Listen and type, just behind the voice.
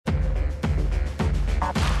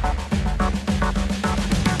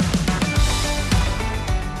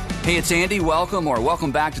Hey, it's Andy.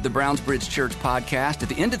 Welcome back to the Brownsbridge Church podcast. At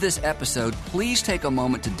the end of this episode, please take a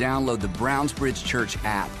moment to download the Brownsbridge Church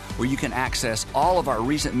app, where you can access all of our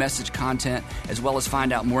recent message content, as well as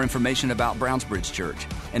find out more information about Brownsbridge Church.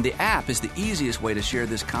 And the app is the easiest way to share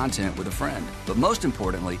this content with a friend. But most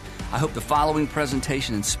importantly, I hope the following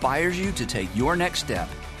presentation inspires you to take your next step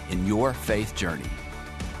in your faith journey.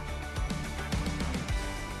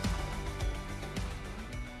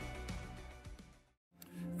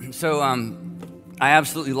 So, I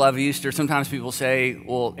absolutely love Easter. Sometimes people say,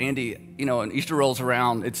 well, Andy, when Easter rolls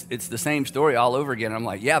around, it's the same story all over again. I'm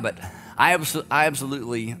like, yeah, but I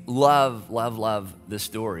absolutely love this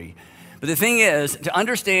story. But the thing is, to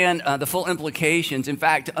understand the full implications, in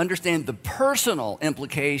fact, to understand the personal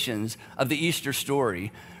implications of the Easter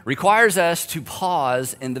story, requires us to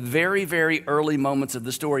pause in the very, very early moments of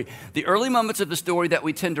the story. The early moments of the story that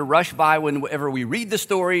we tend to rush by whenever we read the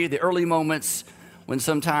story, the early moments when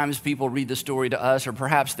sometimes people read the story to us, or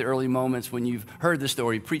perhaps the early moments when you've heard the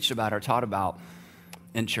story preached about or taught about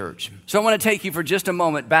in church. So I want to take you for just a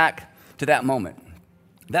moment back to that moment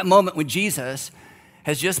when Jesus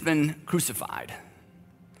has just been crucified.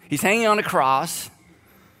 He's hanging on a cross.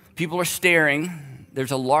 People are staring.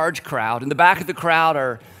 There's a large crowd. In the back of the crowd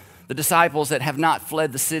are the disciples that have not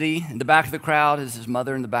fled the city. In the back of the crowd is his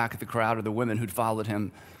mother. In the back of the crowd are the women who'd followed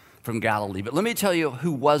him from Galilee. But let me tell you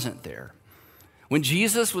who wasn't there. When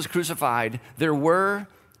Jesus was crucified, there were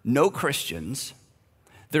no Christians,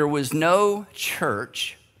 there was no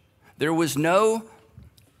church, there was no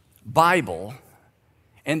Bible,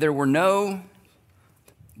 and there were no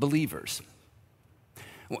believers.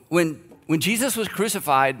 When Jesus was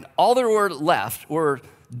crucified, all there were left were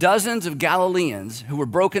dozens of Galileans who were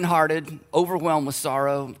brokenhearted, overwhelmed with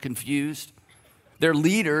sorrow, confused. Their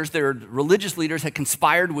leaders, their religious leaders, had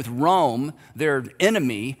conspired with Rome, their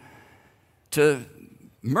enemy, to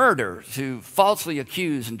murder, to falsely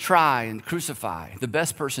accuse and try and crucify the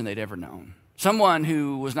best person they'd ever known. Someone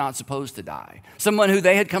who was not supposed to die. Someone who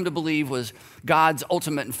they had come to believe was God's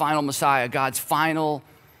ultimate and final Messiah, God's final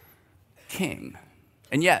king.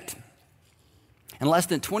 And yet, in less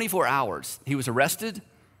than 24 hours, he was arrested,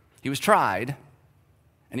 he was tried,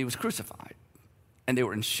 and he was crucified. And they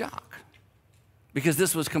were in shock, because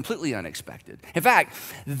this was completely unexpected. In fact,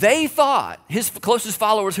 they thought, his closest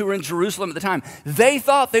followers who were in Jerusalem at the time, they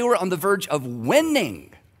thought they were on the verge of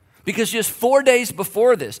winning, because just 4 days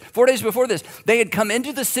before this, they had come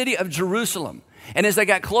into the city of Jerusalem. And as they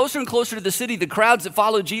got closer and closer to the city, the crowds that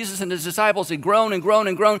followed Jesus and his disciples had grown and grown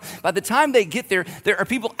and grown. By the time they get there, there are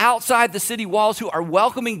people outside the city walls who are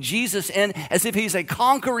welcoming Jesus in as if he's a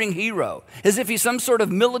conquering hero, as if he's some sort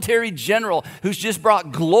of military general who's just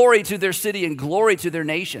brought glory to their city and glory to their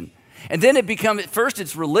nation. And then at first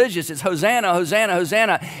it's religious, it's Hosanna, Hosanna,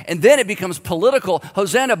 Hosanna. And then it becomes political.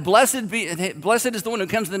 Hosanna, blessed is the one who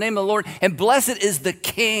comes in the name of the Lord, and blessed is the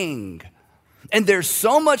King. And there's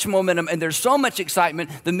so much momentum and there's so much excitement.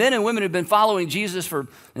 The men and women who've been following Jesus for,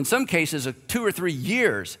 in some cases, 2 or 3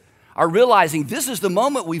 years are realizing this is the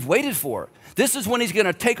moment we've waited for. This is when he's going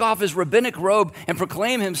to take off his rabbinic robe and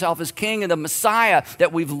proclaim himself as king and the Messiah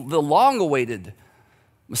that the long-awaited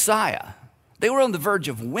Messiah. They were on the verge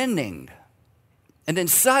of winning. And then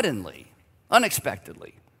suddenly,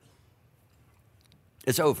 unexpectedly,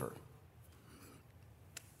 it's over.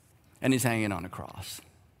 And he's hanging on a cross.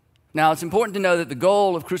 Now, it's important to know that the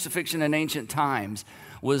goal of crucifixion in ancient times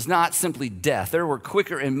was not simply death. There were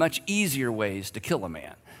quicker and much easier ways to kill a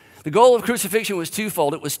man. The goal of crucifixion was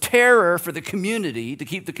twofold. It was terror for the community, to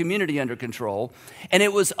keep the community under control, and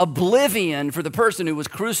it was oblivion for the person who was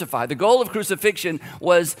crucified. The goal of crucifixion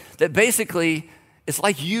was that basically it's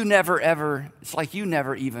like you never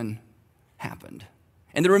even happened.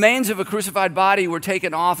 And the remains of a crucified body were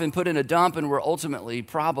taken off and put in a dump and were ultimately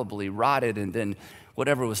probably rotted, and then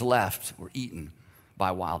whatever was left were eaten by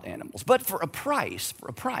wild animals. But for a price,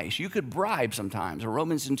 you could bribe sometimes a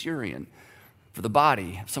Roman centurion for the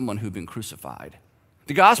body of someone who'd been crucified.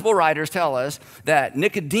 The gospel writers tell us that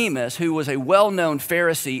Nicodemus, who was a well-known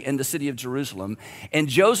Pharisee in the city of Jerusalem, and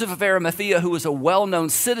Joseph of Arimathea, who was a well-known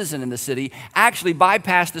citizen in the city, actually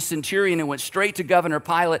bypassed the centurion and went straight to Governor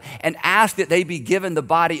Pilate and asked that they be given the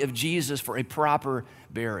body of Jesus for a proper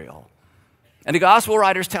burial. And the gospel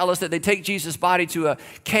writers tell us that they take Jesus' body to a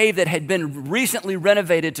cave that had been recently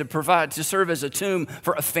renovated to serve as a tomb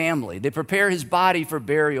for a family. They prepare his body for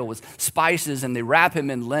burial with spices, and they wrap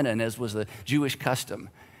him in linen, as was the Jewish custom.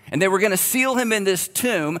 And they were going to seal him in this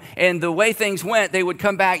tomb, and the way things went, they would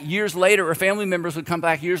come back years later, or family members would come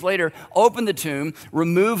back years later, open the tomb,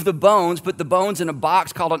 remove the bones, put the bones in a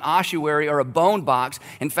box called an ossuary or a bone box.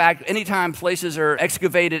 In fact, anytime places are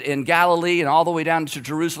excavated in Galilee and all the way down to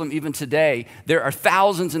Jerusalem, even today, there are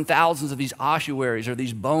thousands and thousands of these ossuaries or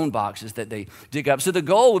these bone boxes that they dig up. So the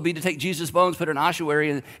goal would be to take Jesus' bones, put an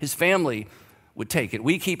ossuary, and his family would take it.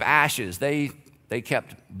 We keep ashes. They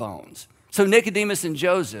kept bones. So Nicodemus and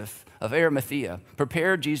Joseph of Arimathea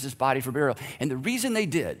prepared Jesus' body for burial. And the reason they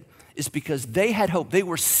did is because they had hope. They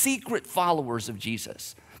were secret followers of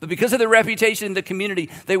Jesus. But because of their reputation in the community,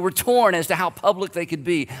 they were torn as to how public they could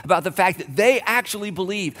be about the fact that they actually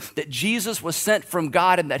believed that Jesus was sent from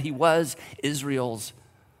God and that he was Israel's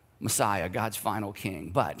Messiah, God's final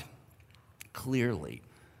king. But clearly,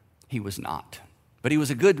 he was not. But he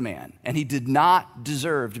was a good man, and he did not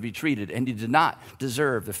deserve to be treated, and he did not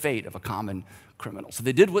deserve the fate of a common criminal. So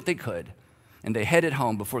they did what they could, and they headed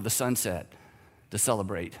home before the sun set to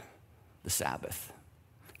celebrate the Sabbath.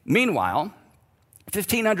 Meanwhile,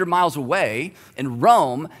 1,500 miles away in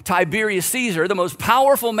Rome, Tiberius Caesar, the most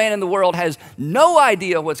powerful man in the world, has no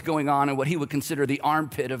idea what's going on in what he would consider the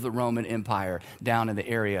armpit of the Roman Empire down in the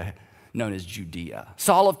area known as Judea.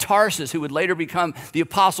 Saul of Tarsus, who would later become the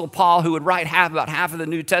Apostle Paul, who would write about half of the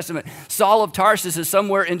New Testament. Saul of Tarsus is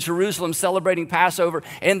somewhere in Jerusalem celebrating Passover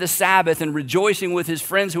and the Sabbath and rejoicing with his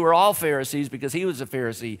friends who are all Pharisees because he was a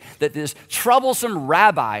Pharisee, that this troublesome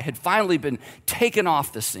rabbi had finally been taken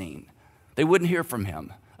off the scene. They wouldn't hear from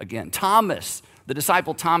him again. Thomas, the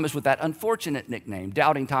disciple Thomas with that unfortunate nickname,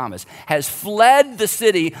 Doubting Thomas, has fled the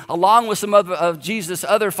city along with some of Jesus'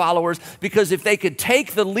 other followers because if they could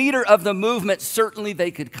take the leader of the movement, certainly they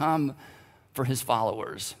could come for his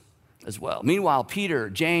followers as well. Meanwhile, Peter,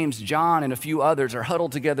 James, John, and a few others are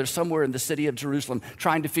huddled together somewhere in the city of Jerusalem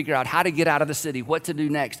trying to figure out how to get out of the city, what to do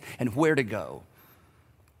next, and where to go.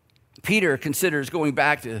 Peter considers going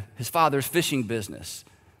back to his father's fishing business.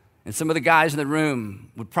 And some of the guys in the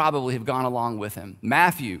room would probably have gone along with him.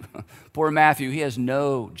 Matthew, poor Matthew, he has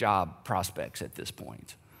no job prospects at this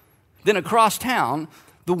point. Then across town,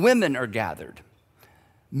 the women are gathered.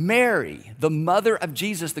 Mary, the mother of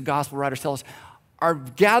Jesus, the gospel writers tell us, are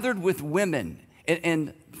gathered with women.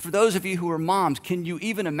 And for those of you who are moms, can you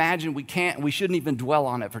even imagine? We shouldn't even dwell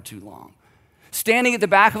on it for too long. Standing at the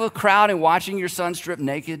back of a crowd and watching your son stripped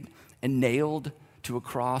naked and nailed to a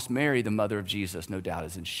cross, Mary, the mother of Jesus, no doubt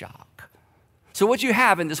is in shock. So what you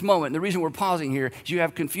have in this moment, and the reason we're pausing here, is you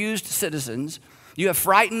have confused citizens, you have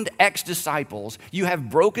frightened ex-disciples, you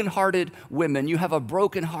have broken-hearted women, you have a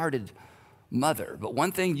broken-hearted mother. But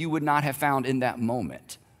one thing you would not have found in that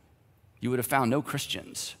moment, you would have found no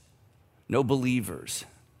Christians, no believers,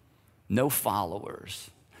 no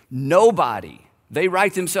followers, nobody. They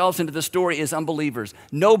write themselves into the story as unbelievers.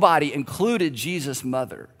 Nobody, included Jesus'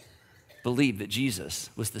 mother, believed that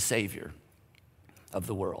Jesus was the Savior of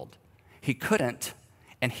the world. He couldn't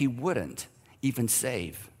and he wouldn't even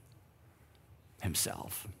save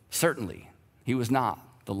himself. Certainly, he was not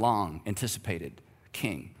the long-anticipated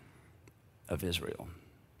King of Israel.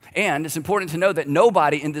 And it's important to know that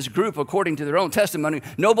nobody in this group, according to their own testimony,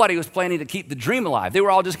 nobody was planning to keep the dream alive. They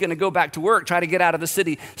were all just going to go back to work, try to get out of the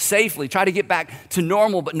city safely, try to get back to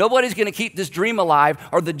normal. But nobody's going to keep this dream alive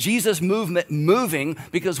or the Jesus movement moving,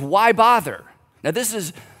 because why bother? Now, this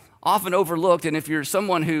is often overlooked, and if you're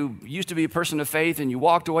someone who used to be a person of faith and you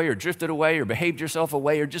walked away or drifted away or behaved yourself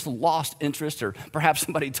away or just lost interest or perhaps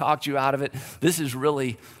somebody talked you out of it, this is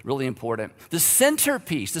really, really important. The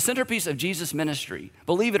centerpiece of Jesus' ministry,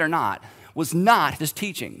 believe it or not, was not his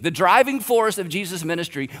teaching. The driving force of Jesus'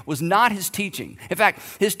 ministry was not his teaching. In fact,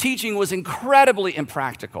 his teaching was incredibly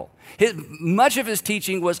impractical. Much of his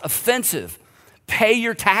teaching was offensive. Pay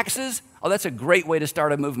your taxes. Oh, that's a great way to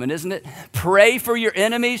start a movement, isn't it? Pray for your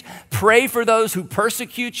enemies. Pray for those who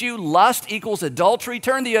persecute you. Lust equals adultery.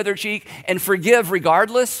 Turn the other cheek and forgive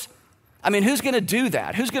regardless. I mean, who's going to do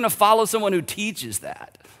that? Who's going to follow someone who teaches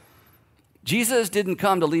that? Jesus didn't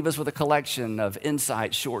come to leave us with a collection of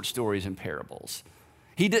insight, short stories, and parables.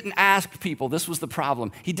 He didn't ask people, this was the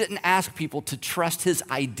problem, he didn't ask people to trust his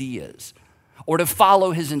ideas or to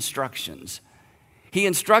follow his instructions. He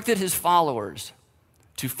instructed his followers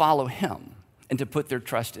to follow him and to put their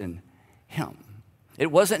trust in him.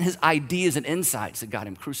 It wasn't his ideas and insights that got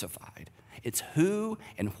him crucified. It's who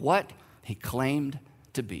and what he claimed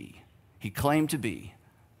to be. He claimed to be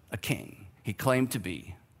a king. He claimed to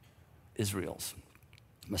be Israel's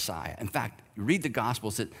Messiah. In fact, you read the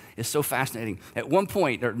Gospels, it's so fascinating. At one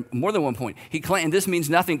point, or more than one point, he claimed, and this means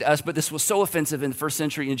nothing to us, but this was so offensive in the first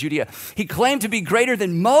century in Judea, he claimed to be greater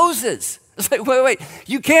than Moses. It's like, wait,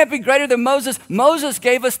 you can't be greater than Moses. Moses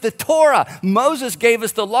gave us the Torah. Moses gave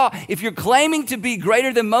us the law. If you're claiming to be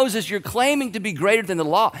greater than Moses, you're claiming to be greater than the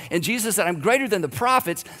law. And Jesus said, I'm greater than the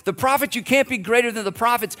prophets. The prophets, you can't be greater than the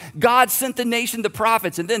prophets. God sent the nation the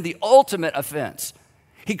prophets. And then the ultimate offense,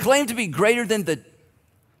 he claimed to be greater than the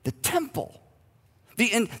temple.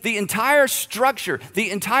 The entire structure, the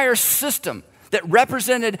entire system that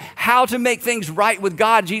represented how to make things right with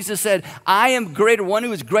God. Jesus said, I am greater. One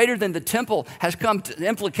who is greater than the temple has come to. The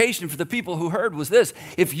implication for the people who heard was this: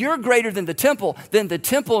 if you're greater than the temple, then the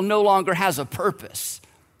temple no longer has a purpose.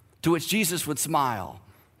 To which Jesus would smile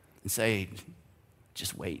and say,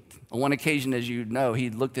 just wait. On one occasion, as you know, he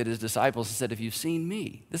looked at his disciples and said, if you've seen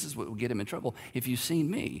me, this is what will get him in trouble. If you've seen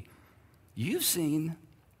me, you've seen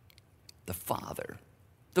the Father.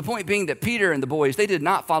 The point being that Peter and the boys, they did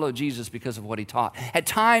not follow Jesus because of what he taught. At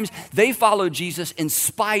times, they followed Jesus in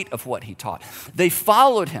spite of what he taught. They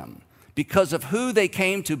followed him because of who they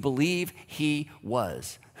came to believe he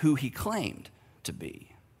was, who he claimed to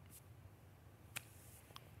be.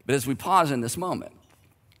 But as we pause in this moment,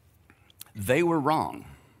 they were wrong.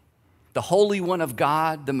 The Holy One of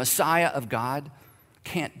God, the Messiah of God,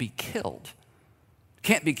 can't be killed.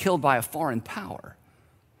 Can't be killed by a foreign power.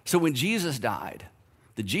 So when Jesus died,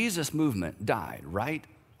 the Jesus movement died right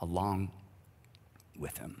along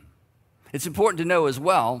with him. It's important to know as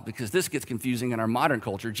well, because this gets confusing in our modern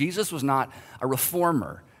culture, Jesus was not a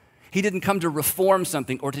reformer. He didn't come to reform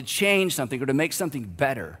something or to change something or to make something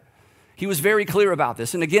better. He was very clear about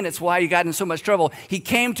this. And again, it's why he got in so much trouble. He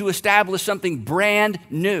came to establish something brand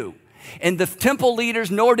new. And the temple leaders,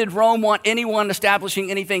 nor did Rome want anyone establishing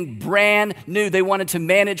anything brand new. They wanted to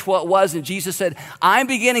manage what was. And Jesus said, I'm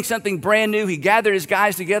beginning something brand new. He gathered his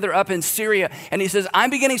guys together up in Syria. And he says, I'm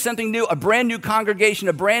beginning something new, a brand new congregation,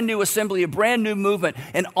 a brand new assembly, a brand new movement.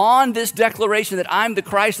 And on this declaration that I'm the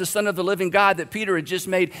Christ, the Son of the living God that Peter had just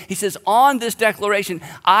made, he says, on this declaration,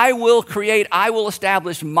 I will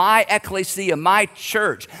establish my ecclesia, my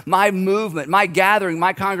church, my movement, my gathering,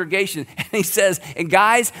 my congregation. And he says, and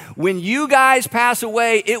guys, when you guys pass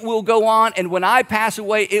away, it will go on. And when I pass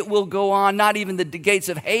away, it will go on. Not even the gates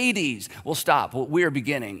of Hades will stop what we're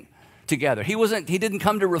beginning together. He didn't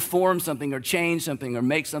come to reform something or change something or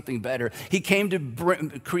make something better. He came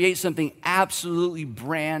to create something absolutely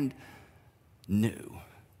brand new.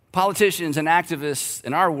 Politicians and activists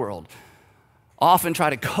in our world often try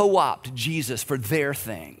to co-opt Jesus for their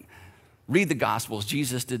thing. Read the Gospels.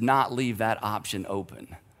 Jesus did not leave that option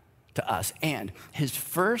open to us. And his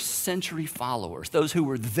first century followers, those who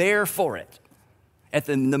were there for it,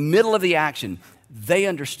 in the middle of the action, they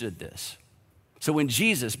understood this. So when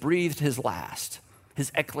Jesus breathed his last, his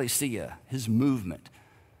ecclesia, his movement,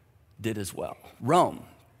 did as well. Rome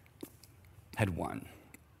had won.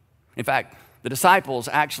 In fact, the disciples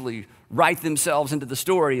actually write themselves into the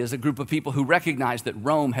story as a group of people who recognize that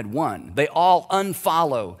Rome had won. They all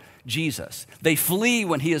unfollow Jesus. They flee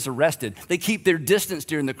when he is arrested. They keep their distance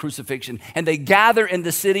during the crucifixion, and they gather in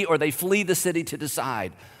the city or they flee the city to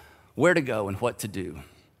decide where to go and what to do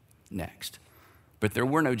next. But there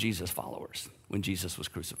were no Jesus followers when Jesus was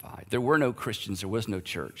crucified. There were no Christians. There was no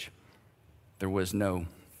church. There was no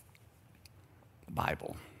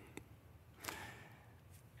Bible.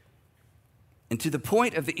 And to the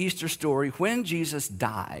point of the Easter story, when Jesus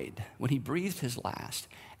died, when he breathed his last,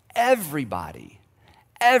 everybody,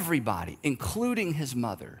 including his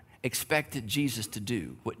mother, expected Jesus to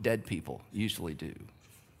do what dead people usually do: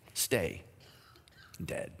 stay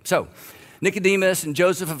dead. So Nicodemus and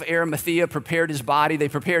Joseph of Arimathea prepared his body. They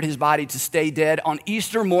prepared his body to stay dead. On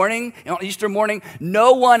Easter morning,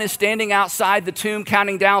 no one is standing outside the tomb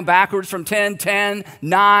counting down backwards from 10, 10,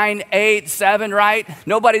 9, 8, 7, right?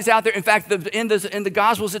 Nobody's out there. In fact, in the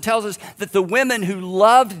Gospels, it tells us that the women who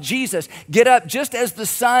loved Jesus get up just as the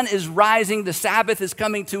sun is rising, the Sabbath is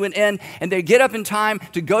coming to an end, and they get up in time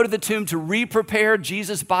to go to the tomb to re-prepare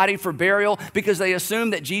Jesus' body for burial because they assume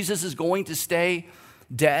that Jesus is going to stay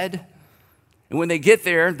dead. And when they get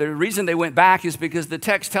there, the reason they went back is because the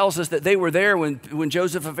text tells us that they were there when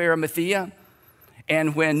Joseph of Arimathea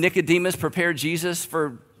and when Nicodemus prepared Jesus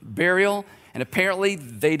for burial. And apparently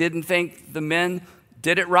they didn't think the men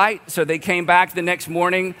did it right. So they came back the next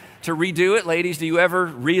morning to redo it. Ladies, do you ever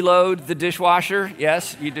reload the dishwasher?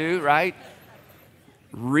 Yes, you do, right?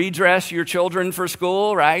 Redress your children for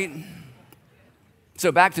school, right?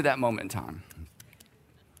 So back to that moment in time.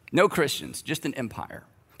 No Christians, just an empire.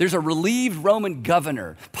 There's a relieved Roman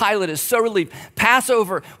governor. Pilate is so relieved.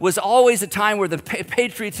 Passover was always a time where the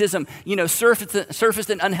patriotism, surfaced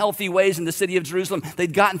in unhealthy ways in the city of Jerusalem.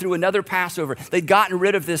 They'd gotten through another Passover. They'd gotten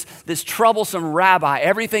rid of this troublesome rabbi.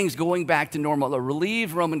 Everything's going back to normal. A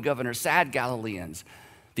relieved Roman governor, sad Galileans.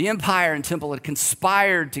 The empire and temple had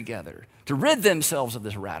conspired together to rid themselves of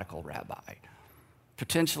this radical rabbi,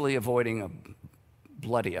 potentially avoiding a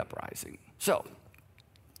bloody uprising. So,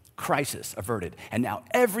 crisis averted. And now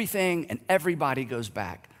everything and everybody goes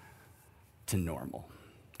back to normal.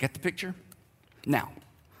 Get the picture? Now,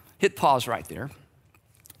 hit pause right there.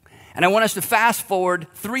 And I want us to fast forward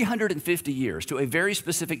 350 years to a very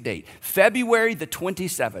specific date, February the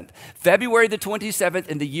 27th. February the 27th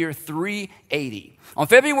in the year 380. On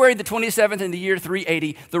February the 27th in the year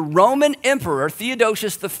 380, the Roman Emperor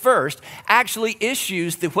Theodosius I actually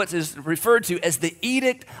issues what is referred to as the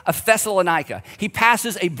Edict of Thessalonica. He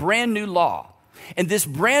passes a brand new law. And this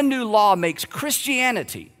brand new law makes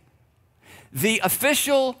Christianity the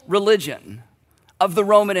official religion of the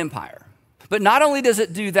Roman Empire. But not only does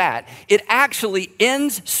it do that, it actually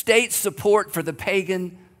ends state support for the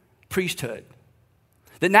pagan priesthood.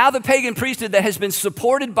 That now the pagan priesthood that has been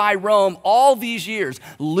supported by Rome all these years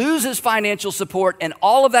loses financial support, and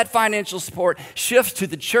all of that financial support shifts to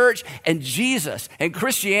the church, and Jesus and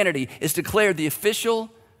Christianity is declared the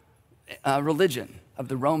official religion of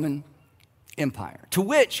the Roman Empire. To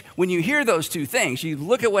which, when you hear those two things, you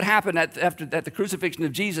look at what happened at the crucifixion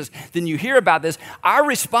of Jesus, then you hear about this, our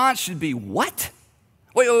response should be, what?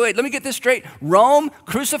 Wait, let me get this straight. Rome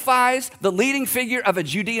crucifies the leading figure of a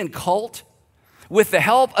Judean cult with the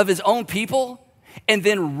help of his own people, and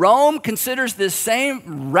then Rome considers this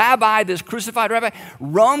same rabbi, this crucified rabbi,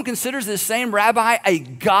 Rome considers this same rabbi a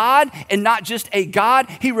god, and not just a god,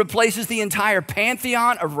 he replaces the entire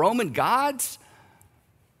pantheon of Roman gods.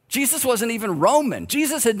 Jesus wasn't even Roman.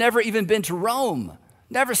 Jesus had never even been to Rome,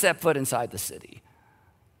 never set foot inside the city.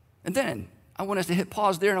 And then I want us to hit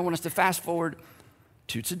pause there, and I want us to fast forward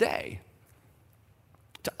to today,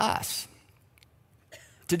 to us.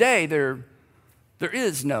 Today, there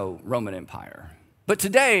is no Roman Empire. But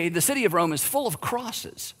today, the city of Rome is full of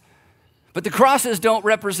crosses. But the crosses don't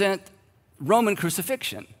represent Roman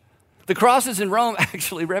crucifixion. The crosses in Rome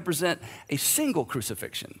actually represent a single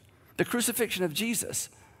crucifixion, the crucifixion of Jesus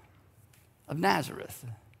of Nazareth.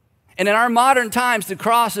 And in our modern times, the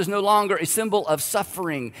cross is no longer a symbol of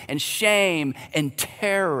suffering and shame and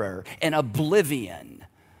terror and oblivion.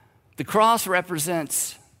 The cross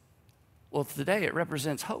represents, today it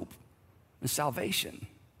represents hope and salvation,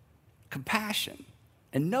 compassion.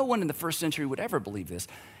 And no one in the first century would ever believe this.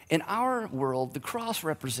 In our world, the cross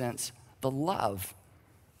represents the love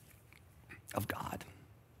of God.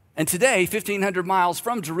 And today, 1,500 miles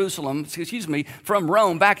from from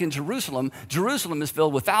Rome back in Jerusalem, Jerusalem is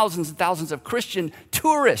filled with thousands and thousands of Christian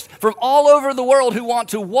tourists from all over the world who want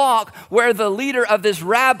to walk where the leader of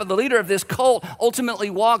this cult ultimately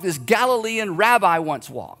walked, this Galilean rabbi once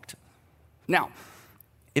walked. Now,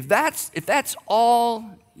 if that's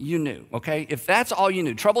all you knew, okay? If that's all you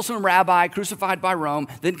knew, troublesome rabbi crucified by Rome,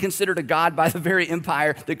 then considered a god by the very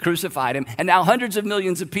empire that crucified him, and now hundreds of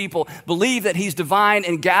millions of people believe that he's divine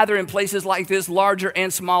and gather in places like this, larger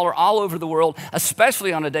and smaller, all over the world,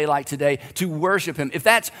 especially on a day like today, to worship him. If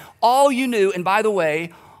that's all you knew, and by the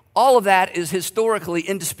way, all of that is historically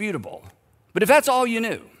indisputable, but if that's all you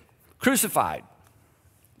knew, crucified,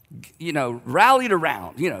 rallied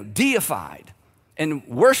around, deified, and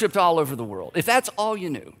worshiped all over the world, if that's all you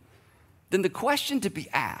knew, then the question to be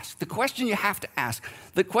asked, the question you have to ask,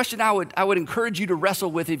 the question I would encourage you to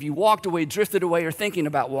wrestle with if you walked away, drifted away, or thinking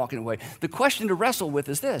about walking away, the question to wrestle with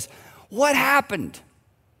is this: what happened?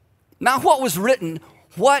 Not what was written,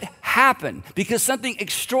 what happened? Because something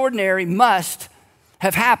extraordinary must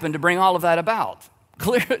have happened to bring all of that about.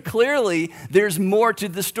 Clearly, there's more to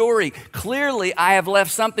the story. Clearly, I have left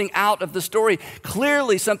something out of the story.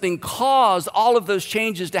 Clearly, something caused all of those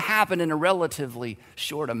changes to happen in a relatively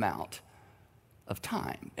short amount of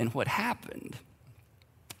time. And what happened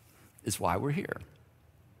is why we're here.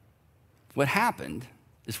 What happened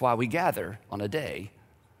is why we gather on a day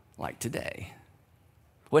like today.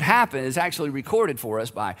 What happened is actually recorded for us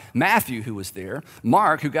by Matthew, who was there,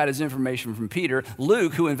 Mark, who got his information from Peter,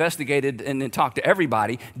 Luke, who investigated and talked to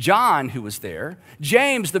everybody, John, who was there,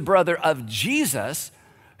 James, the brother of Jesus,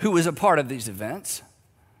 who was a part of these events,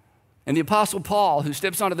 and the Apostle Paul, who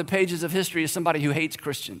steps onto the pages of history as somebody who hates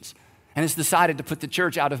Christians and has decided to put the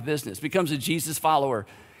church out of business, becomes a Jesus follower,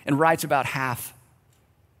 and writes about half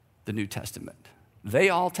the New Testament. They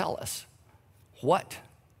all tell us what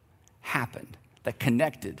happened that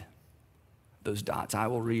connected those dots. I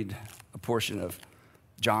will read a portion of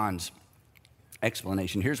John's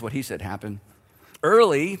explanation. Here's what he said happened.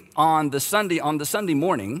 Early on the Sunday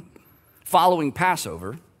morning following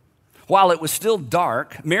Passover, while it was still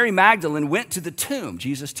dark, Mary Magdalene went to the tomb,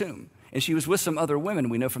 Jesus' tomb, and she was with some other women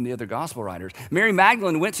we know from the other gospel writers. Mary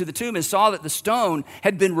Magdalene went to the tomb and saw that the stone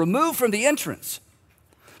had been removed from the entrance.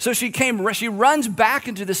 So she runs back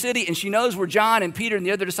into the city, and she knows where John and Peter and the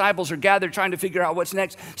other disciples are gathered trying to figure out what's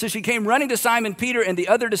next. So she came running to Simon Peter and the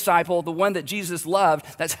other disciple, the one that Jesus loved.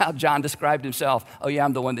 That's how John described himself. Oh yeah,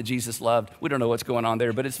 I'm the one that Jesus loved. We don't know what's going on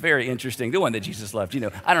there, but it's very interesting. The one that Jesus loved.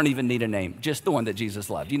 I don't even need a name, just the one that Jesus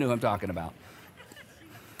loved. You know who I'm talking about.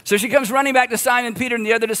 So she comes running back to Simon Peter and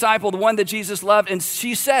the other disciple, the one that Jesus loved, and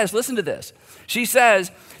she says, listen to this. She says,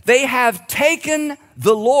 they have taken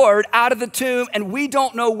the Lord out of the tomb, and we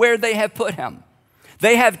don't know where they have put him.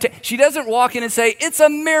 She doesn't walk in and say, it's a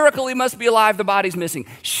miracle, he must be alive, the body's missing.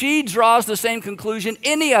 She draws the same conclusion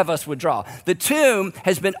any of us would draw. The tomb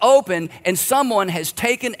has been opened, and someone has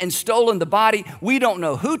taken and stolen the body. We don't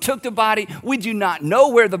know who took the body. We do not know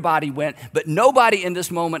where the body went, but nobody in this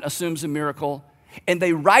moment assumes a miracle. And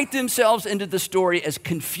they write themselves into the story as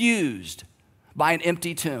confused by an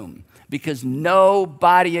empty tomb because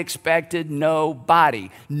nobody expected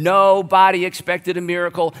nobody. Nobody expected a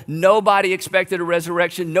miracle. Nobody expected a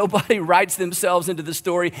resurrection. Nobody writes themselves into the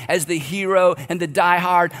story as the hero and the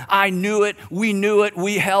diehard. I knew it.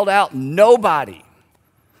 We held out. Nobody.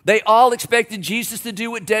 They all expected Jesus to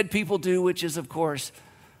do what dead people do, which is, of course,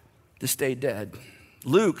 to stay dead.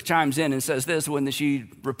 Luke chimes in and says this, when she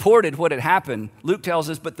reported what had happened, Luke tells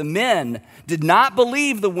us, but the men did not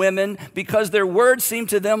believe the women because their words seemed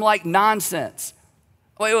to them like nonsense.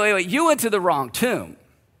 Wait, you went to the wrong tomb.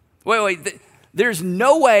 There's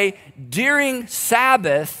no way during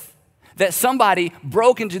Sabbath that somebody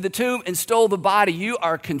broke into the tomb and stole the body. You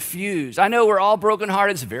are confused. I know we're all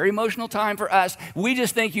brokenhearted. It's a very emotional time for us. We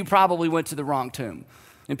just think you probably went to the wrong tomb.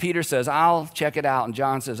 And Peter says, I'll check it out. And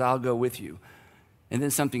John says, I'll go with you. And then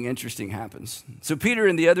something interesting happens. So Peter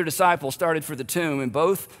and the other disciple started for the tomb, and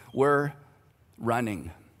both were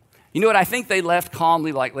running. You know what? I think they left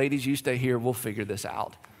calmly, like, ladies, you stay here, we'll figure this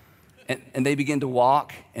out. And they begin to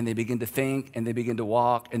walk, and they begin to think, and they begin to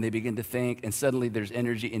walk, and they begin to think, and suddenly there's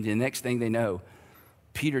energy, and the next thing they know,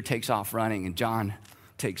 Peter takes off running, and John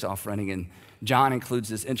takes off running, and John includes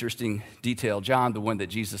this interesting detail. John, the one that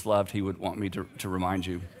Jesus loved, he would want me to remind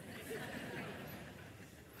you.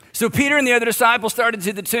 So Peter and the other disciple started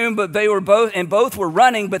to the tomb, but both were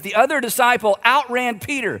running, but the other disciple outran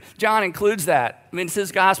Peter. John includes that. I mean, it's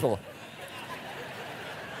his gospel.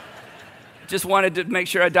 Just wanted to make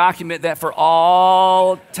sure I document that for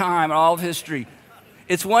all time, all of history.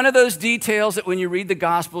 It's one of those details that when you read the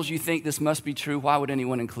Gospels, you think this must be true. Why would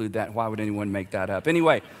anyone include that? Why would anyone make that up?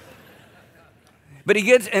 Anyway, but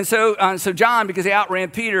so John, because he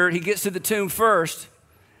outran Peter, he gets to the tomb first.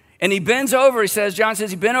 And he bends over, John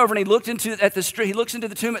says he bent over and he looks into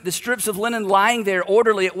the tomb at the strips of linen lying there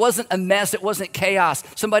orderly. It wasn't a mess, it wasn't chaos.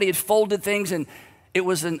 Somebody had folded things and it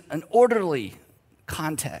was an orderly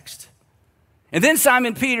context. And then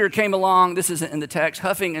Simon Peter came along, this isn't in the text,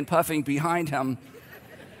 huffing and puffing behind him.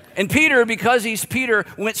 And Peter, because he's Peter,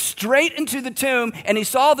 went straight into the tomb and he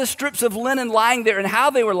saw the strips of linen lying there and how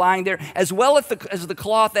they were lying there, as well as the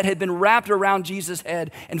cloth that had been wrapped around Jesus'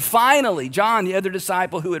 head. And finally, John, the other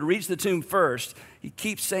disciple who had reached the tomb first, he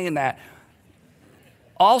keeps saying that,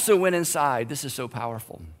 also went inside. This is so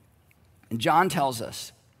powerful. And John tells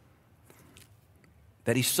us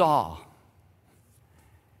that he saw,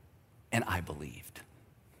 and I believed.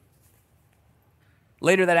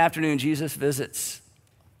 Later that afternoon, Jesus visits,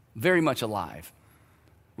 very much alive,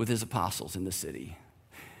 with his apostles in the city.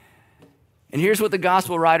 And here's what the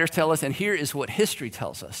gospel writers tell us, and here is what history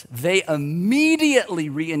tells us. They immediately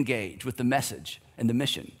re-engage with the message and the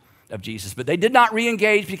mission of Jesus. But they did not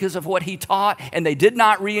re-engage because of what he taught, and they did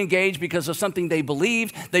not re-engage because of something they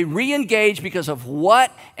believed. They re-engaged because of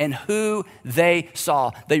what and who they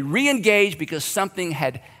saw. They re-engaged because something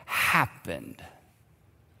had happened.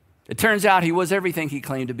 It turns out he was everything he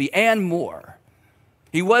claimed to be and more.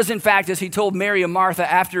 He was, in fact, as he told Mary and Martha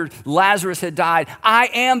after Lazarus had died, I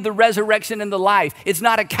am the resurrection and the life. It's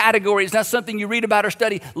not a category. It's not something you read about or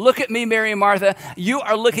study. Look at me, Mary and Martha. You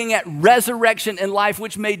are looking at resurrection and life,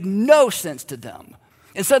 which made no sense to them.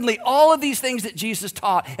 And suddenly all of these things that Jesus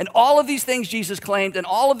taught and all of these things Jesus claimed and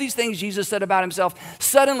all of these things Jesus said about himself,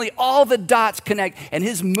 suddenly all the dots connect and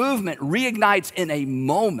his movement reignites in a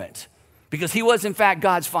moment because he was, in fact,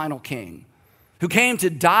 God's final king, who came to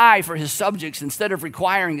die for his subjects instead of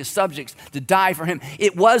requiring his subjects to die for him.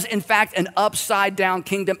 It was, in fact, an upside-down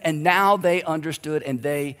kingdom, and now they understood and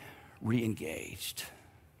they re-engaged.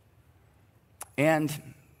 And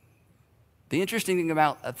the interesting thing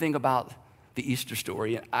about the Easter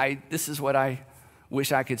story, this is what I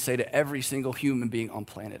wish I could say to every single human being on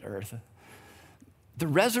planet Earth. The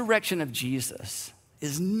resurrection of Jesus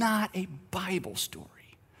is not a Bible story.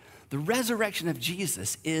 The resurrection of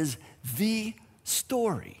Jesus is the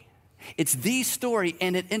story. It's the story,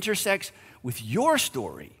 and it intersects with your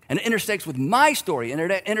story, and it intersects with my story, and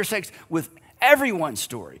it intersects with everyone's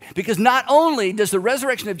story. Because not only does the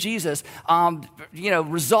resurrection of Jesus,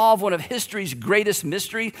 resolve one of history's greatest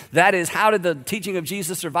mysteries, that is, how did the teaching of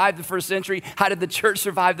Jesus survive the first century? How did the church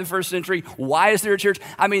survive the first century? Why is there a church?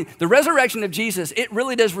 I mean, the resurrection of Jesus, it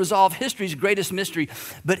really does resolve history's greatest mystery,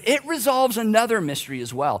 but it resolves another mystery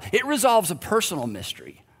as well. It resolves a personal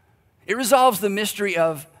mystery. It resolves the mystery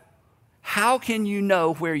of how can you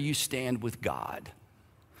know where you stand with God?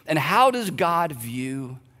 And how does God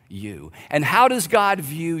view you? And how does God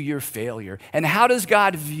view your failure? And how does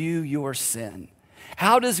God view your sin?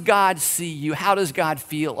 How does God see you? How does God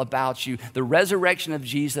feel about you? The resurrection of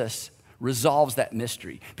Jesus resolves that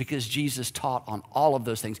mystery because Jesus taught on all of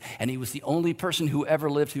those things, and he was the only person who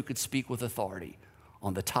ever lived who could speak with authority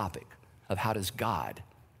on the topic of how does God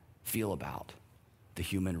feel about the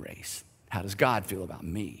human race? How does God feel about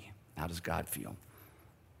me? How does God feel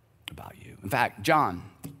about you? In fact, John,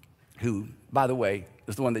 who, by the way,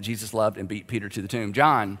 is the one that Jesus loved and beat Peter to the tomb.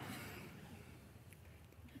 John,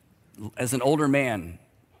 as an older man,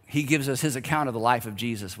 he gives us his account of the life of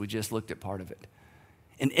Jesus. We just looked at part of it.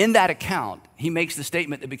 And in that account, he makes the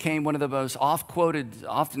statement that became one of the most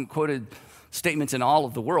often quoted statements in all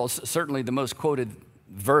of the world, certainly the most quoted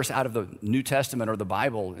verse out of the New Testament or the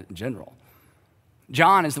Bible in general.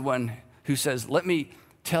 John is the one who says, let me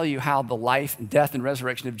tell you how the life, death, and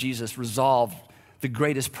resurrection of Jesus resolved the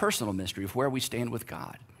greatest personal mystery of where we stand with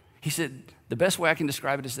God. He said, the best way I can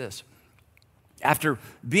describe it is this. After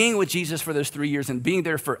being with Jesus for those 3 years and being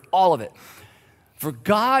there for all of it, for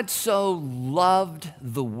God so loved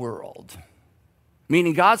the world,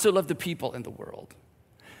 meaning God so loved the people in the world,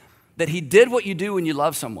 that he did what you do when you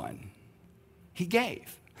love someone. He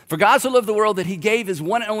gave. For God so loved the world that he gave his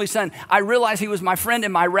one and only son. I realized he was my friend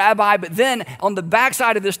and my rabbi, but then on the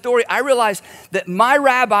backside of this story, I realized that my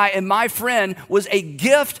rabbi and my friend was a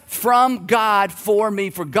gift from God for me.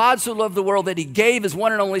 For God so loved the world that he gave his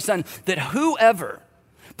one and only son, that whoever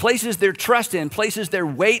places their trust in, places their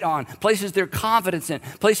weight on, places their confidence in,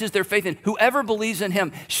 places their faith in, whoever believes in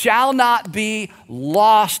him shall not be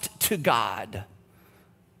lost to God,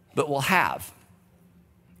 but will have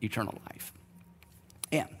eternal life.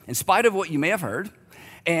 And in spite of what you may have heard,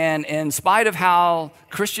 and in spite of how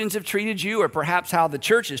Christians have treated you, or perhaps how the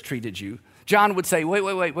church has treated you, John would say,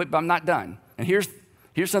 wait, but I'm not done. And here's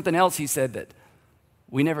something else he said that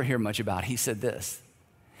we never hear much about. He said this.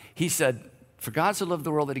 He said, for God so loved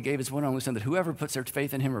the world that he gave his one and only son, that whoever puts their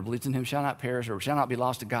faith in him or believes in him shall not perish or shall not be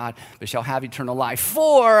lost to God, but shall have eternal life.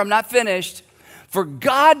 For, I'm not finished, for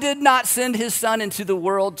God did not send his son into the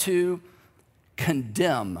world to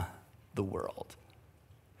condemn the world.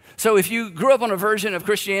 So if you grew up on a version of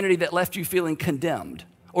Christianity that left you feeling condemned,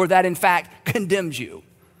 or that in fact condemned you,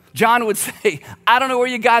 John would say, I don't know where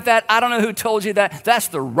you got that. I don't know who told you that. That's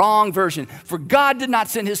the wrong version. For God did not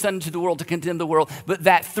send his son into the world to condemn the world, but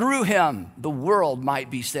that through him the world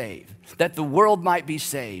might be saved. That the world might be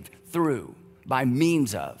saved through, by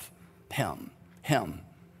means of him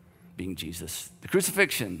being Jesus. The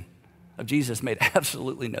crucifixion of Jesus made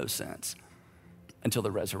absolutely no sense until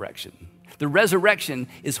the resurrection. The resurrection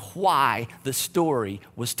is why the story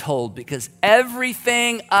was told, because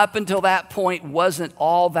everything up until that point wasn't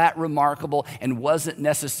all that remarkable and wasn't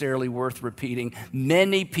necessarily worth repeating.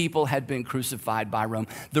 Many people had been crucified by Rome.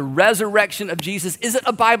 The resurrection of Jesus isn't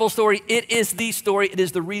a Bible story. It is the story. It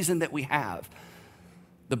is the reason that we have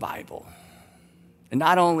the Bible. And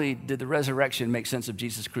not only did the resurrection make sense of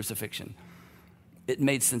Jesus' crucifixion, it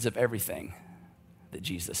made sense of everything that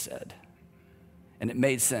Jesus said. And it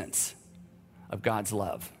made sense of God's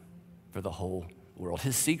love for the whole world.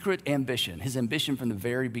 His secret ambition, his ambition from the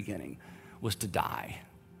very beginning, was to die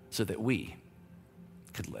so that we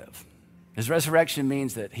could live. His resurrection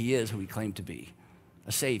means that he is who he claimed to be,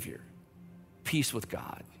 a savior, peace with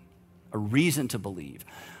God, a reason to believe,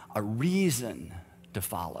 a reason to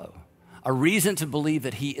follow, a reason to believe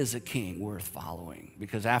that he is a king worth following.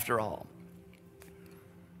 Because after all,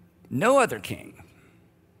 no other king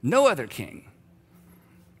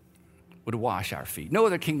would wash our feet. No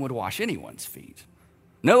other king would wash anyone's feet.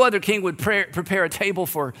 No other king would prepare a table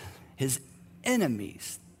for his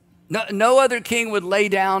enemies. No other king would lay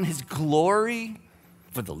down his glory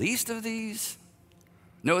for the least of these.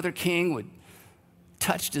 No other king would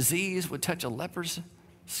touch disease, would touch a leper's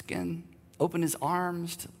skin. open his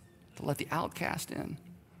arms to let the outcast in,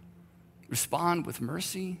 respond with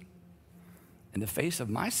mercy in the face of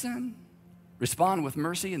my sin, respond with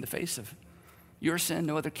mercy in the face of your sin.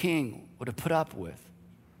 No other king would have put up with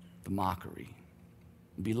the mockery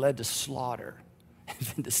and be led to slaughter and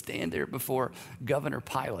then to stand there before Governor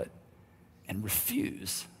Pilate and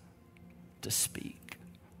refuse to speak,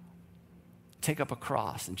 take up a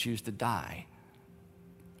cross and choose to die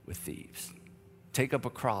with thieves, take up a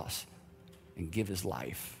cross and give his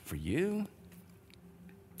life for you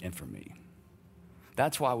and for me.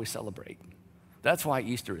 That's why we celebrate. That's why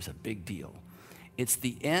Easter is a big deal. It's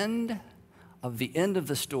the end of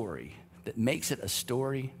the story that makes it a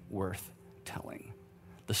story worth telling.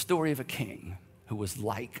 The story of a king who was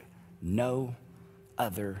like no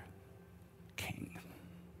other king.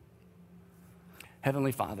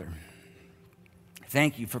 Heavenly Father,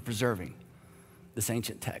 thank you for preserving this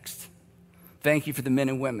ancient text. Thank you for the men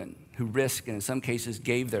and women who risked and in some cases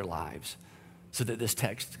gave their lives so that this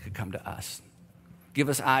text could come to us. Give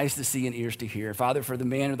us eyes to see and ears to hear. Father, for the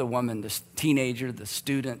man or the woman, the teenager, the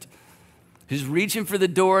student who's reaching for the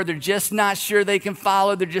door, they're just not sure they can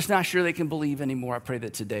follow, they're just not sure they can believe anymore. I pray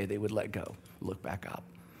that today they would let go, look back up.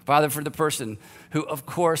 Father, for the person who, of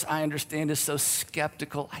course, I understand is so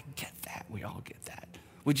skeptical, I get that, we all get that.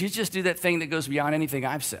 Would you just do that thing that goes beyond anything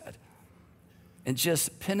I've said and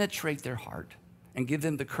just penetrate their heart and give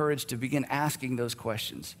them the courage to begin asking those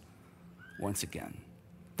questions once again?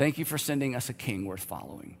 Thank you for sending us a king worth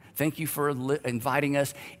following. Thank you for inviting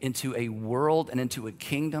us into a world and into a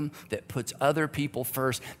kingdom that puts other people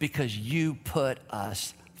first because you put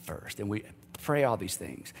us first. And we pray all these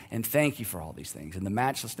things and thank you for all these things in the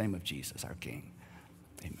matchless name of Jesus, our King.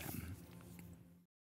 Amen.